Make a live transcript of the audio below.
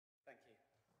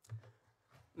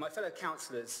My fellow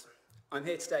councillors, I'm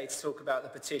here today to talk about the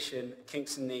petition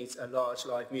Kingston needs a large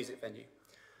live music venue.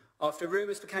 After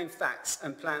rumours became facts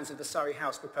and plans of the Surrey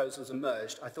House proposals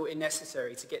emerged, I thought it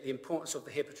necessary to get the importance of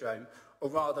the Hippodrome, or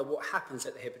rather what happens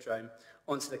at the Hippodrome,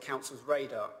 onto the council's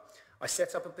radar. I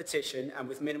set up a petition and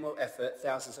with minimal effort,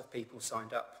 thousands of people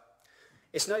signed up.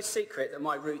 It's no secret that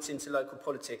my route into local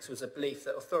politics was a belief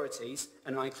that authorities,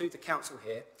 and I include the council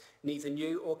here, neither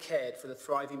knew or cared for the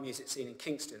thriving music scene in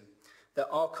Kingston, that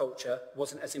our culture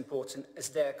wasn't as important as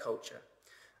their culture.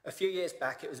 A few years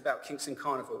back it was about Kingston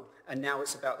Carnival, and now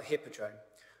it's about the Hippodrome.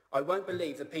 I won't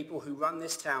believe the people who run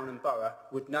this town and borough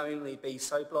would knowingly be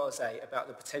so blasé about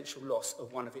the potential loss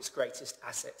of one of its greatest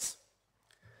assets.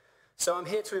 So I'm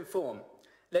here to inform.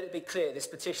 Let it be clear, this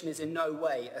petition is in no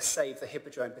way a Save the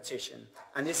Hippodrome petition,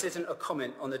 and this isn't a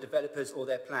comment on the developers or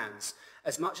their plans.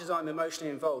 As much as I'm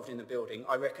emotionally involved in the building,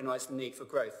 I recognise the need for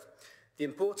growth. The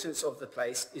importance of the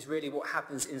place is really what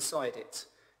happens inside it.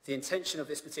 The intention of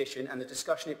this petition and the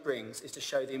discussion it brings is to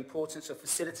show the importance of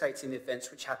facilitating the events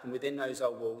which happen within those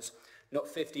old walls, not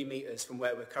 50 metres from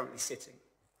where we're currently sitting.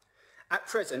 At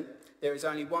present, there is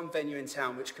only one venue in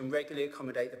town which can regularly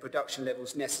accommodate the production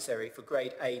levels necessary for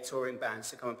Grade A touring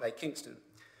bands to come and play Kingston.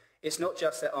 It's not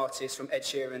just that artists from Ed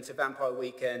Sheeran to Vampire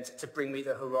Weekend to Bring Me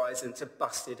the Horizon to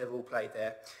Busted have all played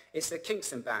there. It's that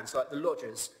Kingston bands like the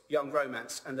Lodgers, Young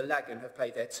Romance and the Lagan have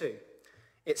played there too.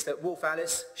 It's that Wolf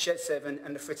Alice, Shed 7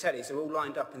 and the Fratellis are all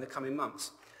lined up in the coming months.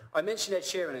 I mention Ed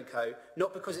Sheeran and co,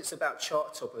 not because it's about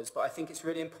chart toppers, but I think it's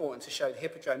really important to show the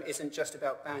Hippodrome isn't just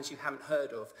about bands you haven't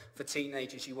heard of for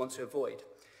teenagers you want to avoid.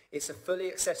 It's a fully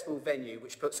accessible venue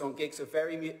which puts on gigs of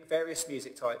various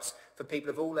music types for people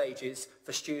of all ages,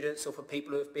 for students or for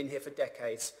people who have been here for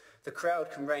decades. The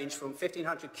crowd can range from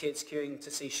 1,500 kids queuing to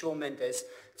see Shawn Mendes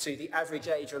to the average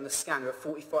age on the scanner at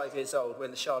 45 years old when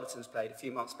the Charlatans played a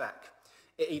few months back.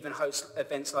 It even hosts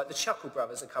events like the Chuckle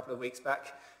Brothers a couple of weeks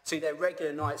back, to their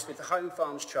regular nights with the Home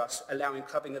Farms Trust, allowing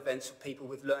clubbing events for people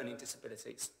with learning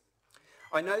disabilities.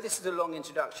 I know this is a long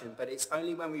introduction, but it's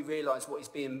only when we realise what is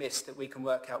being missed that we can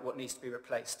work out what needs to be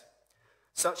replaced.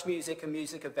 Such music and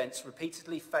music events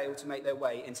repeatedly fail to make their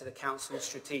way into the council's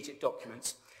strategic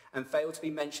documents and fail to be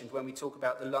mentioned when we talk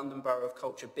about the London Borough of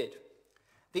Culture bid.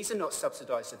 These are not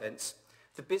subsidised events.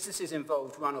 The businesses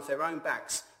involved run off their own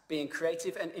backs, being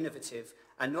creative and innovative,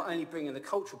 and not only bringing the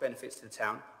cultural benefits to the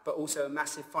town, but also a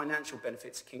massive financial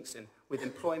benefit to Kingston, with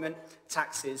employment,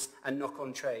 taxes and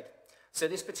knock-on trade. So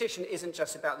this petition isn't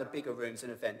just about the bigger rooms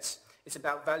and events. It's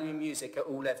about valuing music at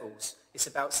all levels. It's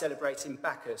about celebrating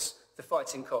Bacchus, the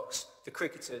Fighting Cocks, the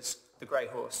Cricketers, the Grey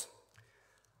Horse.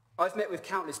 I've met with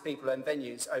countless people and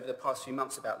venues over the past few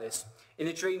months about this. In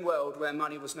a dream world where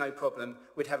money was no problem,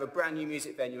 we'd have a brand new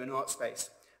music venue and art space.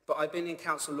 But I've been in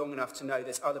council long enough to know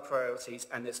there's other priorities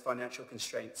and there's financial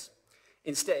constraints.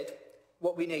 Instead,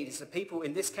 what we need is the people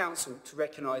in this council to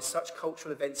recognise such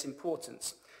cultural events'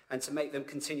 importance and to make them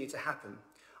continue to happen.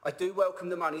 I do welcome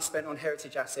the money spent on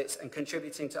heritage assets and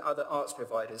contributing to other arts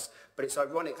providers, but it's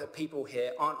ironic that people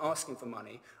here aren't asking for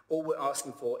money. All we're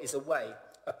asking for is a way,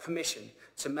 a permission,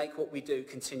 to make what we do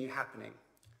continue happening.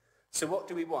 So what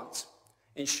do we want?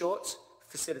 In short,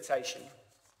 facilitation.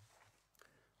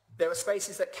 There are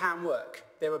spaces that can work.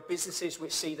 There are businesses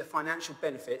which see the financial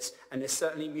benefits, and there's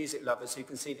certainly music lovers who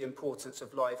can see the importance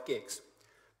of live gigs.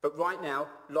 But right now,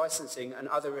 licensing and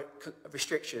other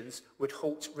restrictions would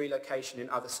halt relocation in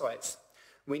other sites.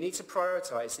 We need to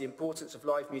prioritise the importance of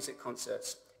live music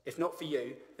concerts, if not for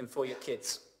you, then for your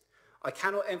kids. I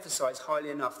cannot emphasise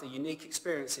highly enough the unique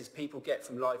experiences people get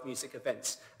from live music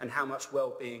events and how much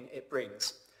well-being it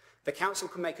brings. The council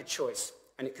can make a choice,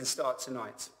 and it can start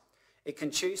tonight. It can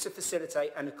choose to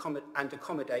facilitate and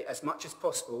accommodate as much as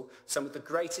possible some of the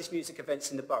greatest music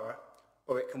events in the borough,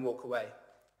 or it can walk away.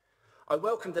 I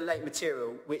welcome the late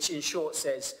material, which in short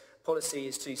says policy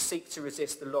is to seek to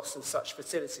resist the loss of such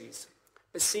facilities.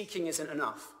 But seeking isn't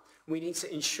enough. We need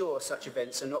to ensure such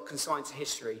events are not consigned to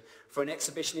history for an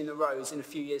exhibition in the Rose in a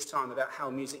few years' time about how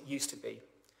music used to be.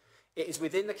 It is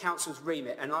within the council's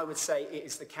remit, and I would say it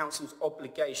is the council's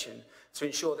obligation to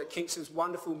ensure that Kingston's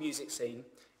wonderful music scene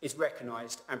is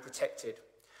recognised and protected.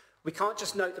 We can't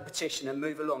just note the petition and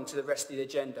move along to the rest of the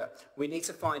agenda. We need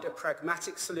to find a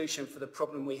pragmatic solution for the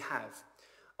problem we have.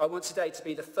 I want today to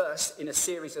be the first in a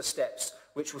series of steps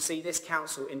which will see this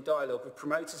council in dialogue with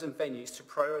promoters and venues to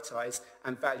prioritise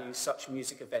and value such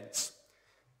music events.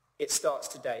 It starts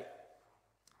today.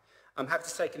 I'm happy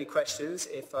to take any questions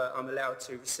if I'm allowed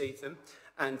to receive them.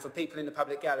 And for people in the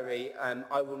public gallery,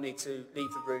 I will need to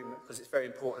leave the room because it's very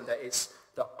important that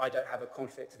I don't have a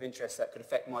conflict of interest that could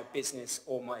affect my business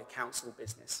or my council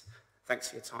business. Thanks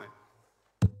for your time.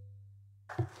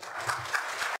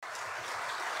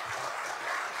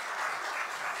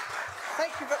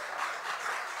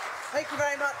 Thank you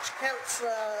very much,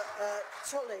 Councillor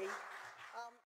Tolley.